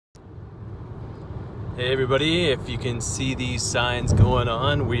Hey everybody, if you can see these signs going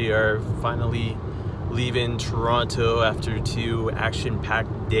on, we are finally leaving Toronto after 2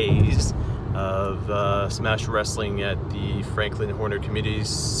 action-packed days of Smash Wrestling at the Franklin Horner Community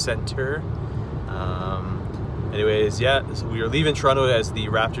Center. Anyways, yeah, so we are leaving Toronto as the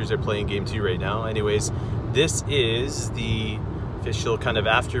Raptors are playing Game 2 right now. Anyways, this is the official kind of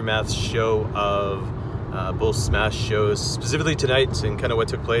aftermath show of both Smash shows, specifically tonight and kind of what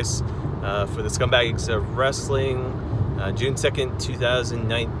took place for the Scumbags of Wrestling, June 2nd,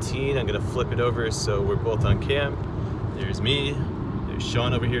 2019. I'm gonna flip it over so we're both on cam. There's me, there's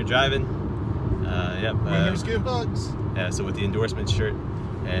Sean over here driving. Winners give hugs. Yeah, so with the endorsement shirt.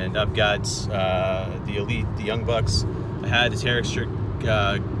 And I've got the Elite, the Young Bucks. I had the Tarek shirt,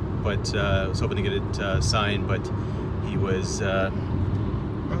 but I was hoping to get it signed, but he was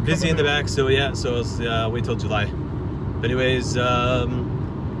busy in the back, so yeah, so I'll wait till July. But anyways,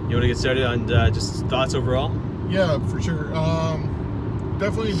 you want to get started on just thoughts overall? Yeah, for sure.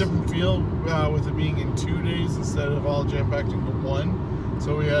 Definitely a different feel with it being in 2 days instead of all jam-packed into one.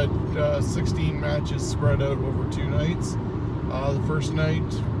 So we had 16 matches spread out over 2 nights. The first night,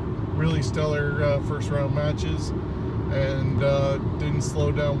 really stellar first round matches, and didn't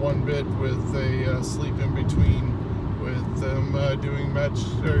slow down one bit with a sleep in between with them doing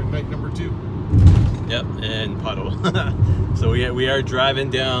night number 2. Yep, and puddle. So we are driving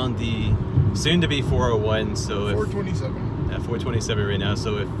down the soon-to-be 401. So 427. Yeah, 427 right now.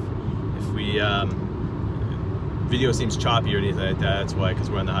 So if we video seems choppy or anything like that, that's why, because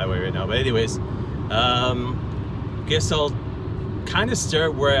we're on the highway right now. But anyways, guess I'll kind of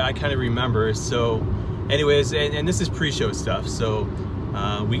start where I kind of remember. So anyways, and this is pre-show stuff. So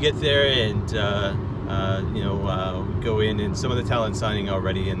we get there and you know, we go in and some of the talent signing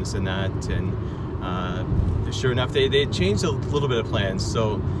already and this and that, and sure enough they changed a little bit of plans.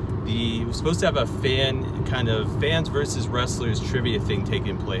 So we're supposed to have a fans versus wrestlers trivia thing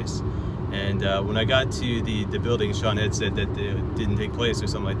taking place, and when I got to the building, Sean had said that it didn't take place or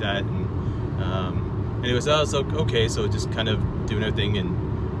something like that, and anyways, I was like, okay, so just kind of doing everything and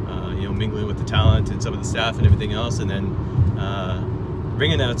you know, mingling with the talent and some of the staff and everything else, and then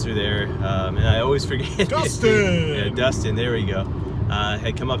ring announcer there, and I always forget. Dustin! Yeah, Dustin, there we go.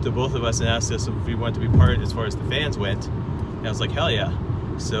 Had come up to both of us and asked us if we wanted to be part as far as the fans went. And I was like, hell yeah.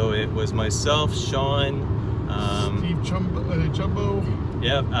 So it was myself, Sean, Steve Chumbo.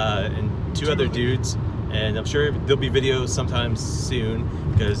 Yeah, and two other dudes. And I'm sure there'll be videos sometime soon,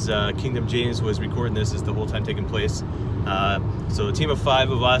 because Kingdom James was recording this as the whole time taking place. So a team of 5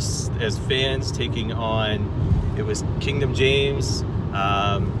 of us as fans taking on, it was Kingdom James,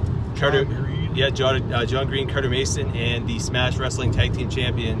 Carter Green. Yeah, John Green, Carter Mason, and the Smash Wrestling Tag Team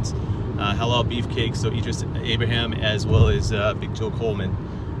Champions, Halal Beefcake, so Idris Abraham, as well as Big Joe Coleman.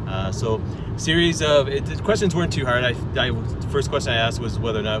 So series of, the questions weren't too hard. The first question I asked was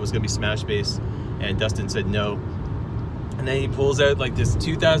whether or not it was going to be Smash based, and Dustin said no. And then he pulls out like this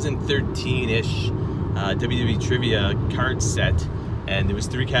 2013-ish WWE trivia card set, and there was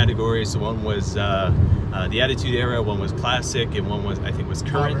 3 categories. So one was the Attitude Era, one was Classic, and one was, I think, was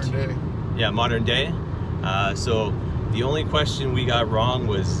Current. Modern day. Yeah, Modern Day. So the only question we got wrong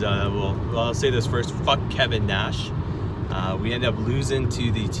was, well, I'll say this first, fuck Kevin Nash. We ended up losing to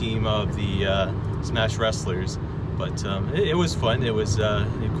the team of the Smash Wrestlers, but it was fun. It was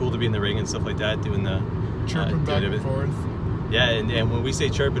cool to be in the ring and stuff like that, doing the chirping back and forth. Yeah, and when we say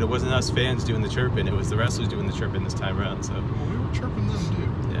chirping, it wasn't us fans doing the chirping, it was the wrestlers doing the chirping this time around. So well, we were chirping them too.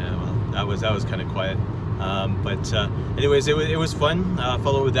 Yeah, well, that was kind of quiet. But anyways, it was fun.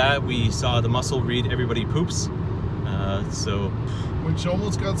 Follow with that, we saw the Muscle read Everybody Poops. So, which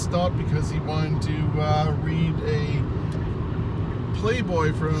almost got stopped because he wanted to read a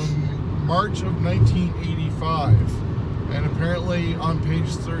Playboy from March of 1985, and apparently on page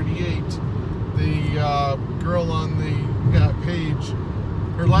 38, the girl on the page,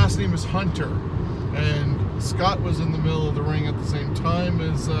 her last name is Hunter, and Scott was in the middle of the ring at the same time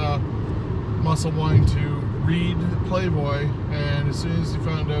as Muscle wanting to read Playboy, and as soon as he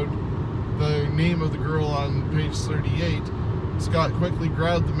found out the name of the girl on page 38, Scott quickly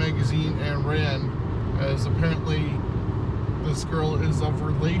grabbed the magazine and ran, as apparently this girl is of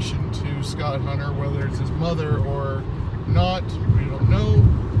relation to Scott Hunter, whether it's his mother or not, we don't know,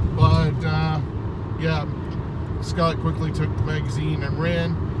 but yeah, Scott quickly took the magazine and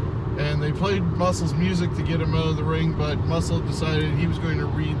ran, and they played Muscle's music to get him out of the ring, but Muscle decided he was going to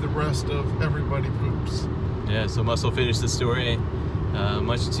read the rest of Everybody Poops. Yeah, so Muscle finished the story,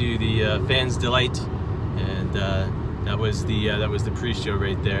 much to the fans' delight, and that was the pre-show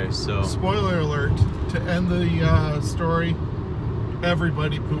right there. So spoiler alert, to end the story,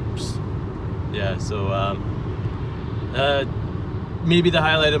 Everybody Poops. Yeah, so maybe the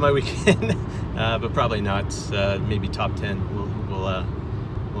highlight of my weekend, but probably not. Maybe top 10. We'll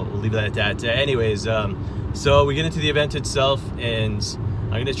leave that at that. Anyways, so we get into the event itself, and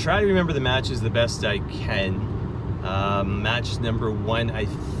I'm gonna try to remember the matches the best I can. Match number 1, I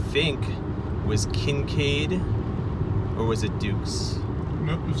think, was Kincaid, or was it Dukes?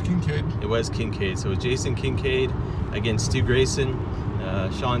 No, it was Kincaid. It was Kincaid. So it was Jason Kincaid against Stu Grayson.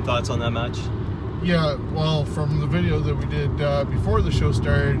 Sean, thoughts on that match? Yeah, well, from the video that we did before the show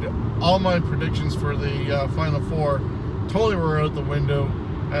started, all my predictions for the Final Four totally were out the window,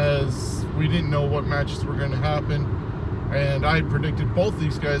 as we didn't know what matches were going to happen. And I predicted both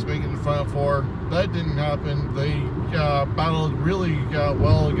these guys making the Final Four. That didn't happen. They battled really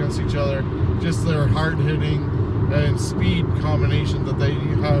well against each other. Just their hard-hitting and speed combination that they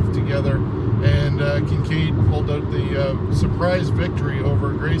have together. And Kincaid pulled out the surprise victory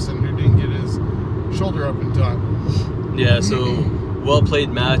over Grayson, who didn't get his shoulder up in time. Yeah, so well-played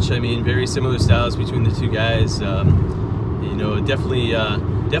match. I mean, very similar styles between the two guys. You know,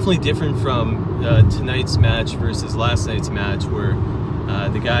 definitely different from tonight's match versus last night's match, where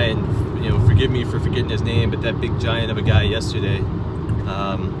the guy, and you know, forgive me for forgetting his name, but that big giant of a guy yesterday,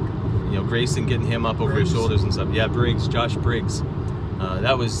 you know, Grayson getting him up over his shoulders and stuff. Yeah, Briggs, Josh Briggs.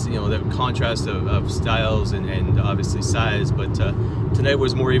 That was, you know, the contrast of styles and obviously size, but tonight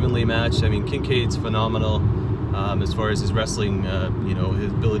was more evenly matched. I mean, Kincaid's phenomenal as far as his wrestling, you know,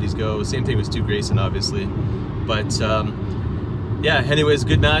 his abilities go. Same thing with Stu Grayson, obviously. But yeah, anyways,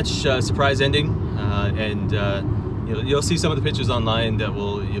 good match, surprise ending, and you know, you'll see some of the pictures online that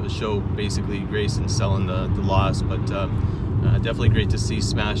will, you know, show basically Grayson selling the loss, but definitely great to see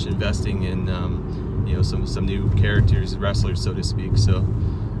Smash investing in you know, some new characters, wrestlers, so to speak. So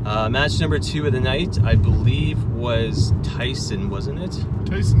match number 2 of the night, I believe, was Tyson, wasn't it?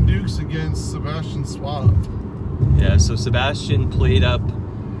 Tyson Dukes against Sebastian Suave. Yeah, so Sebastian played up,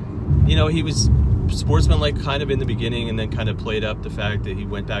 you know, he was sportsmanlike kind of in the beginning, and then kind of played up the fact that he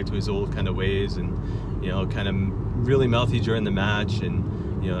went back to his old kind of ways, and you know, kind of really mouthy during the match,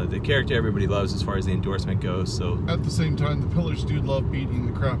 and you know, the character everybody loves as far as the endorsement goes. So at the same time, the Pillars do love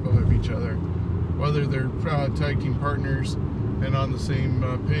beating the crap out of each other, whether they're tag team partners and on the same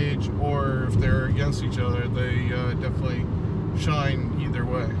page, or if they're against each other. They definitely shine either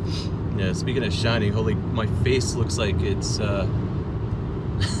way. Yeah, speaking of shining, holy, my face looks like it's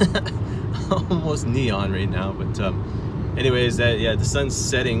almost neon right now. But anyways, yeah, the sun's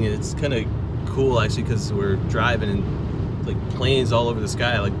setting. It's kind of cool actually, because we're driving and like planes all over the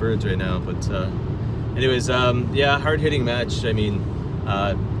sky like birds right now. But anyways, yeah, hard-hitting match. I mean,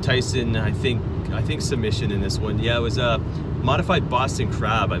 Tyson, I think submission in this one. Yeah, it was a modified Boston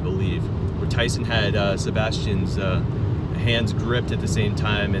Crab, I believe, where Tyson had Sebastian's hands gripped at the same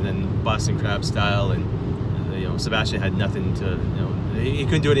time, and then Boston Crab style, and you know, Sebastian had nothing to, you know, he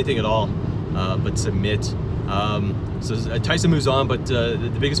couldn't do anything at all but submit. So Tyson moves on, but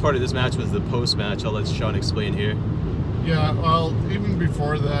the biggest part of this match was the post-match. I'll let Sean explain here. Yeah, well, even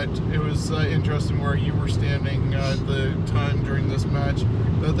before that, it was interesting where you were standing at the time during this match,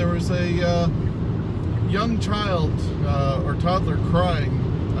 that there was a young child or toddler crying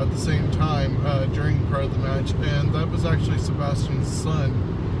at the same time during part of the match, and that was actually Sebastian's son.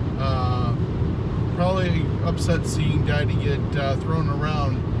 Probably upset seeing Daddy get thrown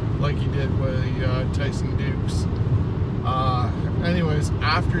around like he did with Tyson Dukes. Anyways,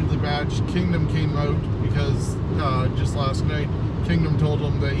 after the match, Kingdom came out, because just last night, Kingdom told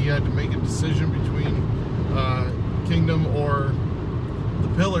him that he had to make a decision between Kingdom or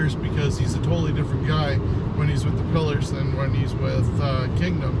the Pillars, because he's a totally different guy when he's with the Pillars than when he's with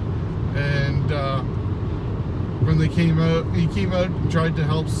Kingdom. And when they came out, he came out and tried to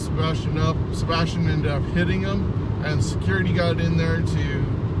help Sebastian up. Sebastian ended up hitting him, and security got in there to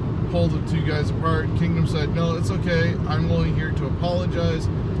pull the two guys apart. Kingdom said, no, it's okay, I'm only here to apologize.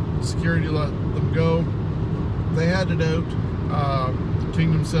 Security let them go. They had it out.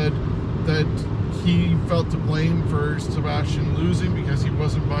 Kingdom said that he felt to blame for Sebastian losing because he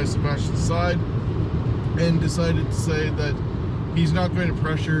wasn't by Sebastian's side, and decided to say that he's not going to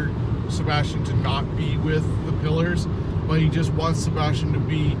pressure Sebastian to not be with the Pillars, but he just wants Sebastian to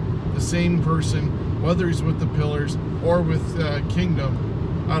be the same person, whether he's with the Pillars or with Kingdom,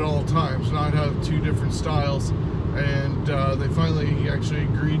 at all times, not have two different styles. And they finally actually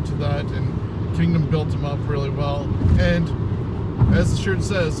agreed to that, and Kingdom built him up really well. And as the shirt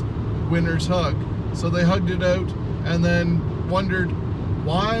says, winner's hug. So they hugged it out, and then wondered,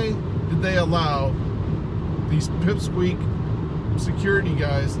 why did they allow these pipsqueak security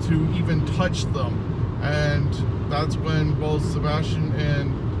guys to even touch them? And that's when both Sebastian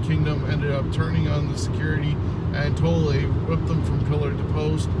and Kingdom ended up turning on the security and totally whipped them from pillar to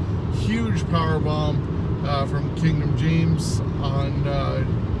post. Huge power bomb from Kingdom James on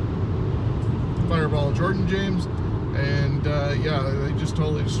Fireball Jordan James, and yeah, they just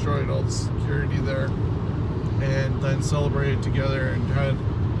totally destroyed all the security there, and then celebrated together and had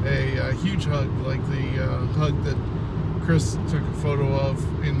a huge hug, like the hug that Chris took a photo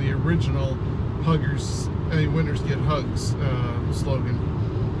of in the original Huggers, winners get hugs slogan.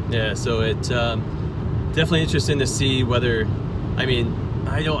 Yeah, so it definitely interesting to see whether, I mean,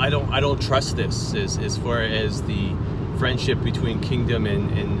 I don't trust this as far as the friendship between Kingdom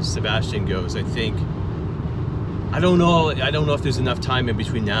and Sebastian goes. I don't know if there's enough time in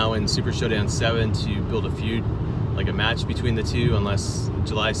between now and Super Showdown 7 to build a feud, like a match between the two, unless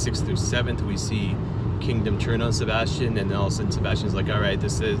July 6th through 7th we see Kingdom turn on Sebastian, and then all of a sudden Sebastian's like, all right,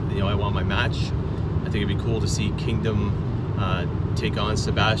 this is, you know, I want my match. I think it'd be cool to see Kingdom take on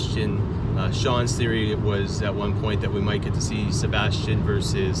Sebastian. Sean's theory was at one point that we might get to see Sebastian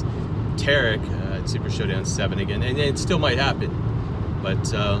versus Tarek at Super Showdown 7 again, and it still might happen.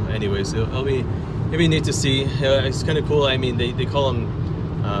 But anyways, it'll be neat to see. It's kind of cool. I mean, they call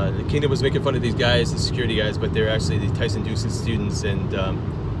them, the Kingdom was making fun of these guys, the security guys, but they're actually the Tyson Deuces students. And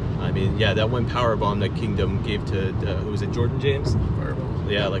I mean, yeah, that one power bomb that Kingdom gave to who was it, Jordan James?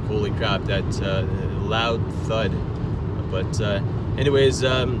 Fireball. Yeah, like holy crap, that loud thud. But anyways,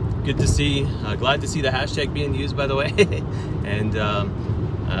 good to see. Glad to see the hashtag being used, by the way. And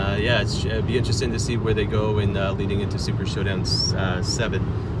yeah, it'd be interesting to see where they go in leading into Super Showdown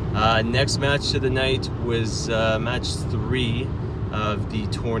 7. Next match of the night was match 3 of the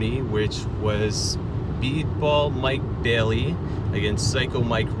tourney, which was Speedball Mike Bailey against Psycho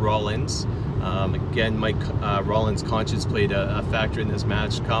Mike Rollins. Again, Mike Rollins' conscience played a factor in this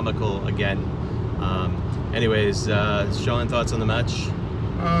match. Comical again. Anyways, Sean, thoughts on the match?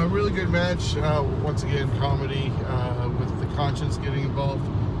 Really good match. Once again, comedy with the conscience getting involved,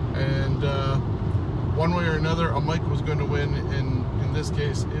 and one way or another, a Mike was going to win. In this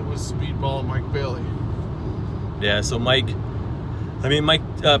case, it was Speedball Mike Bailey. Yeah. So Mike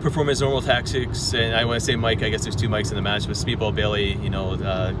performed his normal tactics, and I want to say Mike, I guess there's two Mikes in the match, but Speedball Bailey, you know,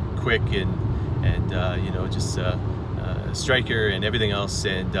 quick and you know, just striker and everything else.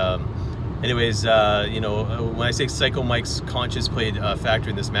 And anyways, you know, when I say Psycho Mike's conscience played a factor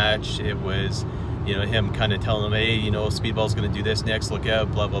in this match, it was, you know, him kind of telling him, hey, you know, Speedball's going to do this next, look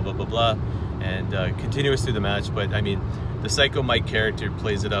out, blah, blah, blah, blah, blah, and continuous through the match. But I mean, the Psycho Mike character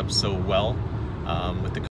plays it up so well with the